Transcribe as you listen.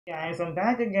Guys, I'm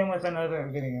back again with another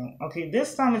video. Okay,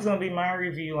 this time it's going to be my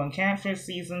review on Catfish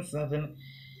Season 7,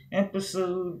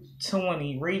 Episode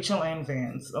 20, Rachel and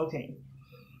Vance. Okay,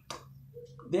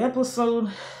 the episode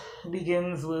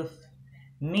begins with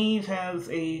Neve has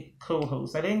a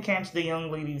co-host. I didn't catch the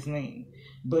young lady's name,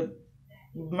 but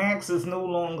Max is no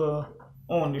longer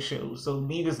on the show, so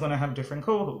Neve is going to have different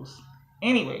co-hosts.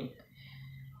 Anyway,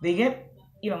 they get,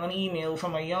 an email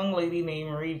from a young lady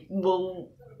named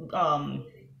um,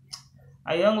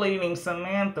 a young lady named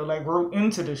Samantha like wrote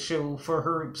into the show for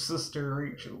her sister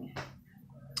Rachel.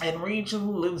 And Rachel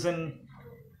lives in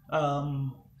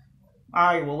um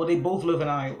Iowa. Well, they both live in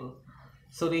Iowa.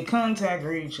 So they contact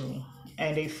Rachel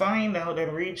and they find out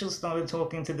that Rachel started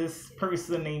talking to this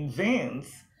person named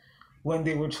Vance when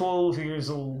they were 12 years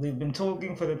old. They've been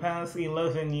talking for the past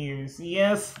 11 years.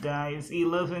 Yes, guys,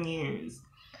 11 years.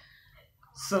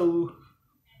 So,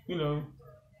 you know,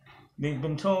 they've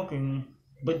been talking,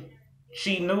 but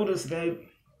she noticed that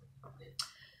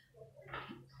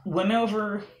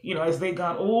whenever, as they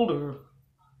got older,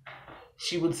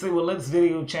 she would say, well, let's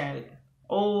video chat.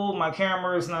 Oh, my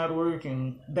camera is not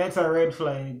working. That's a red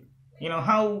flag.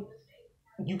 How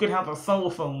you could have a cell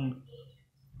phone,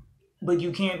 but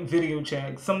you can't video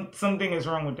chat. Something is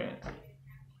wrong with that.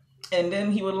 And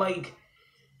then he would like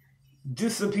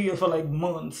disappear for like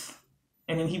months.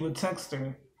 And then he would text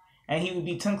her. And he would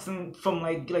be texting from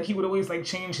like he would always like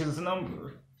change his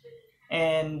number.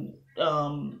 And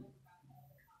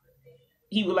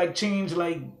he would like change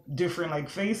like different like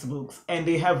Facebooks, and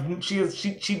they have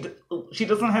she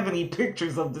doesn't have any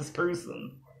pictures of this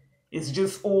person. It's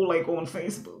just all like on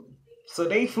Facebook. So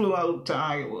they flew out to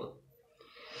Iowa,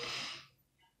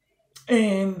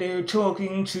 and they're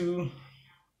talking to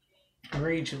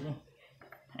Rachel,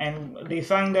 and they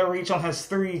find out Rachel has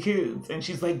 3 kids, and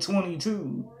she's like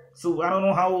 22. So I don't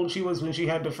know how old she was when she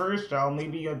had the first child.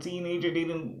 Maybe a teenager. They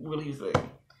didn't really say.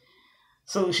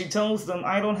 So she tells them,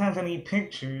 I don't have any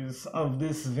pictures of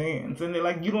this Vance. And they're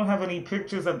like, you don't have any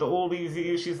pictures after all these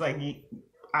years? She's like,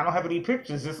 I don't have any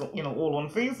pictures, just, all on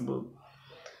Facebook.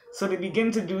 So they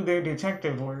begin to do their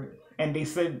detective work. And they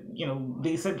said,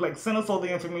 like, send us all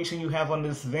the information you have on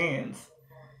this Vance.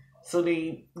 So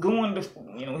they go on to,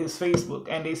 his Facebook,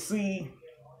 and they see,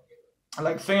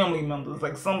 like, family members,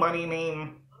 like somebody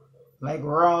named, like,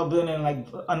 Robin and, like,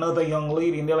 another young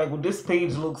lady. And they're like, well, this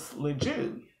page looks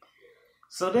legit.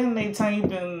 So then they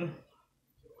type in,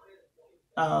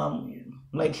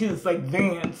 like his like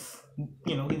Vance,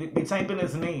 they type in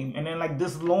his name, and then like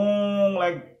this long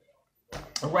like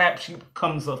rap sheet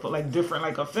comes up for like different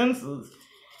like offenses,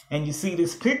 and you see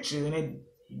this picture, and it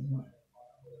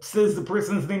says the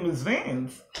person's name is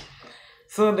Vance.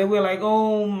 So they were like,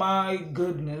 oh my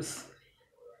goodness,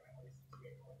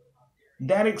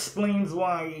 that explains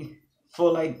why for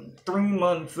like 3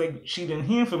 months, like she didn't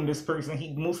hear from this person.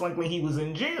 He most likely he was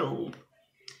in jail.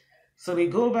 So they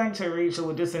go back to Rachel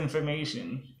with this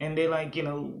information, and they're like, we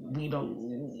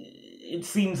don't. It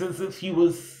seems as if he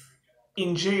was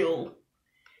in jail.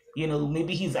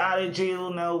 Maybe he's out of jail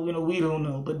now. We don't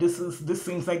know. But this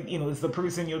seems like it's the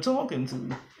person you're talking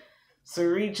to. So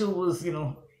Rachel was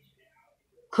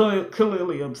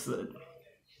clearly upset.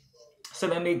 So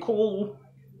then they call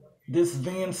this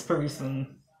Vance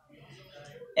person,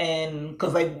 and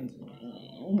because like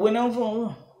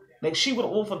whenever like she would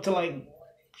offer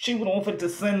to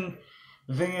send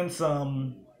Vance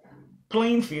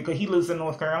plane fare because he lives in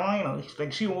North Carolina.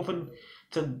 Like she offered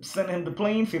to send him the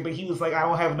plane fare, but he was like, I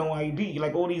don't have no ID.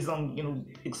 Like all these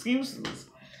excuses.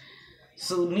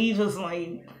 So Neve is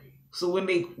like, so when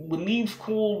Neve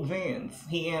called Vance,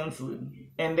 he answered,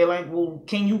 and they're like, well,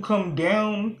 can you come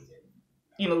down,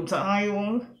 to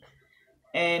Iowa?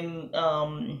 And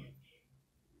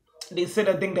they said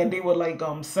I think that they would like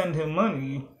send him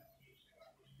money,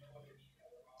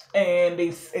 and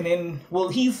then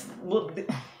he's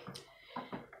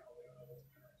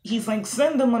like,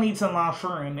 send the money to my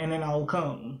friend and then I'll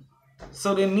come.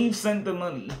 So then Neve sent the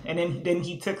money, and then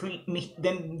he texts me.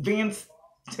 Then Vance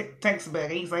texts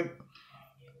back. He's like,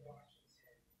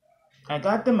 I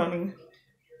got the money.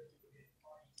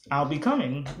 I'll be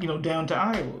coming, down to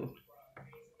Iowa.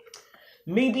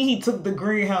 Maybe he took the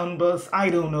Greyhound bus. I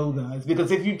don't know, guys,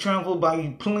 because if you travel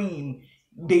by plane,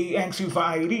 they ask you for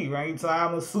ID, right? So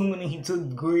I'm assuming he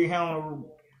took Greyhound, or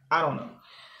I don't know.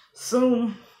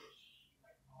 So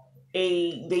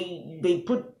they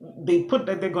put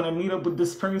that they're gonna meet up with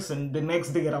this person the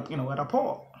next day at a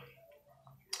park.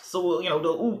 So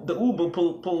the Uber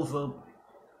pulls up,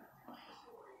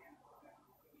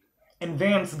 and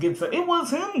Vance gets up. It was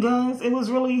him, guys. It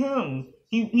was really him.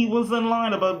 He was in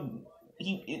line about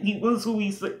he was who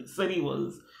he said he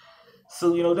was.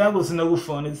 So, that was no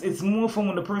fun. It's more fun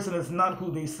when the person is not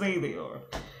who they say they are.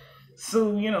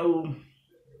 So,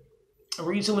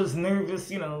 Rachel is nervous,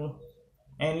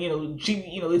 and, she,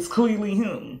 it's clearly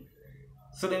him.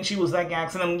 So then she was like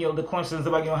asking him, the questions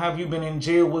about, have you been in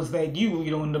jail? Was that you,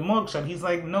 in the mugshot? He's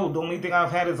like, no, the only thing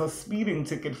I've had is a speeding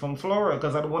ticket from Florida,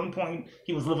 because at one point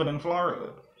he was living in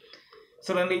Florida.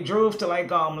 So then they drove to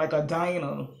like a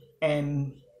diner,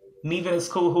 and Neve and his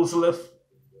co-host left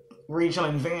Rachel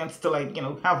and Vance to like,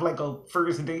 have like a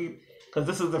first date, because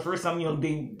this is the first time,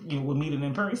 they, were meeting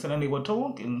in person, and they were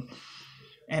talking.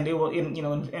 And they were in,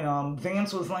 and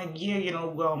Vance was like, yeah,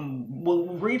 well,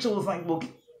 Rachel was like, well,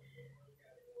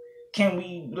 can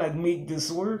we like make this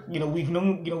work? We've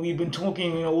known, we've been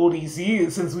talking, all these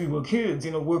years since we were kids.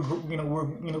 We're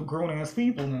grown ass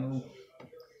people now.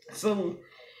 So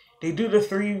they do the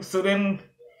three. So then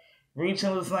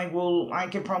Rachel is like, well, I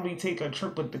could probably take a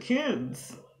trip with the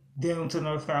kids down to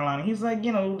North Carolina. He's like,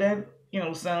 that,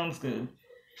 sounds good.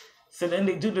 So then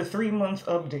they do the 3-month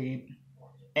update,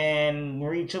 and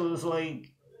Rachel is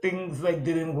like, things like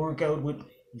didn't work out with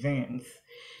Vance.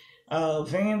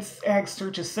 Vance asked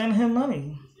her to send him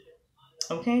money.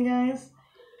 Okay, guys?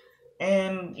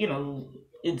 And,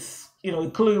 it's,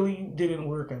 it clearly didn't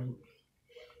work out.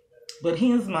 But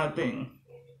here's my thing.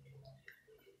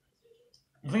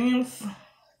 Vance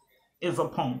is a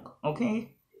punk,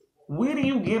 okay? Where do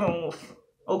you get off?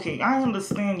 Okay, I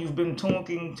understand you've been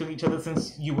talking to each other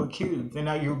since you were kids, and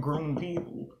now you're grown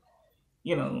people.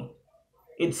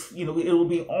 It's, it'll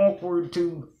be awkward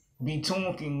to be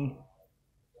talking,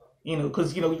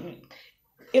 because,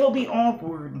 it'll be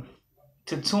awkward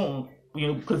to talk,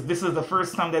 because this is the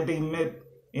first time that they met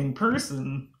in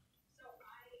person.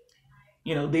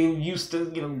 They used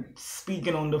to,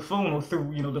 speaking on the phone or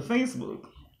through, the Facebook.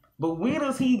 But where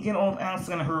does he get off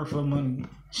asking her for money?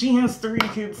 She has 3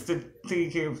 kids to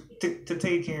take care of. To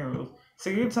take care of. So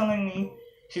you're telling me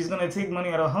she's gonna take money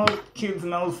out of her kids'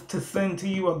 mouths to send to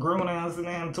you, a grown ass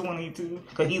man, 22,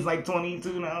 because he's like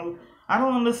 22 now? I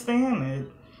don't understand it.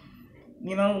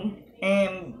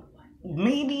 And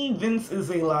maybe Vince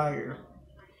is a liar.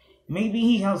 Maybe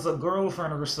he has a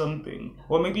girlfriend or something,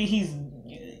 or maybe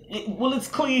it's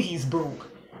clear he's broke.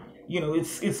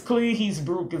 It's clear he's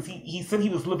broke, because he said he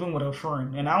was living with a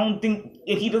friend, and I don't think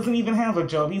he doesn't even have a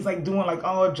job. He's like doing like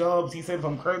odd jobs, he said,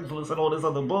 from Craigslist and all this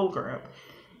other bullcrap.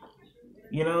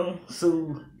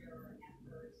 So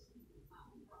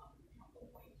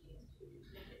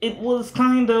it was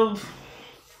kind of,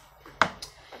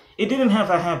 it didn't have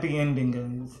a happy ending,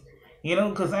 guys.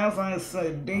 Because as I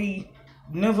said, they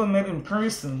never met in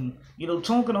person.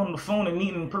 Talking on the phone and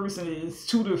meeting in person is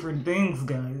 2 different things,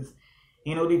 guys.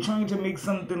 They trying to make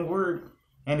something work,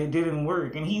 and it didn't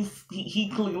work. And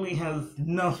he clearly has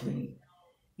nothing.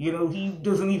 He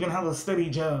doesn't even have a steady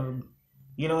job.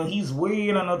 And he's way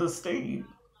in another state.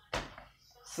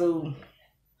 So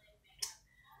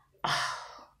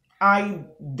I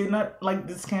did not like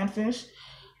this catfish,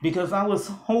 because I was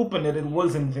hoping that it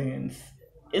wasn't Vance.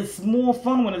 It's more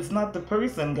fun when it's not the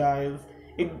person, guys.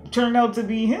 It turned out to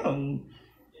be him.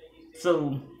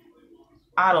 So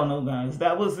I don't know, guys.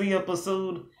 That was the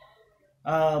episode.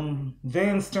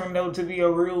 Vance turned out to be a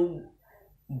real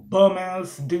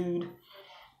bum-ass dude.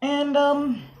 And,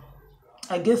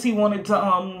 I guess he wanted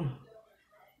to,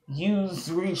 use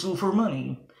Rachel for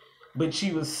money. But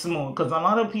she was smart, because a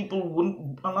lot of people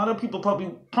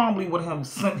probably would have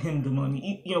sent him the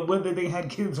money, whether they had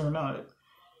kids or not.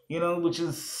 Which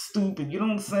is stupid. You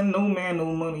don't send no man no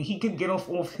money. He could get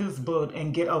off his butt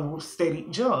and get a steady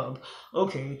job.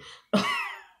 Okay.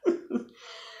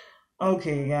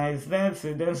 Okay, guys, that's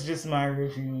it. That's just my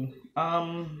review.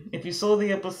 If you saw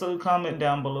the episode, comment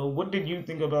down below. What did you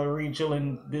think about Rachel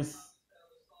and this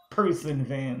person,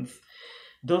 Vance?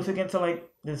 Don't forget to like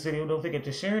this video. Don't forget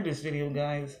to share this video,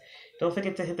 guys. Don't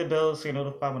forget to hit the bell so you're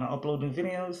notified when I upload new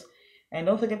videos. And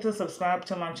don't forget to subscribe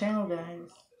to my channel, guys.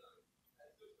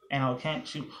 And I'll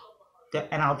catch you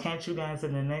guys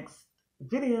in the next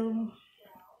video.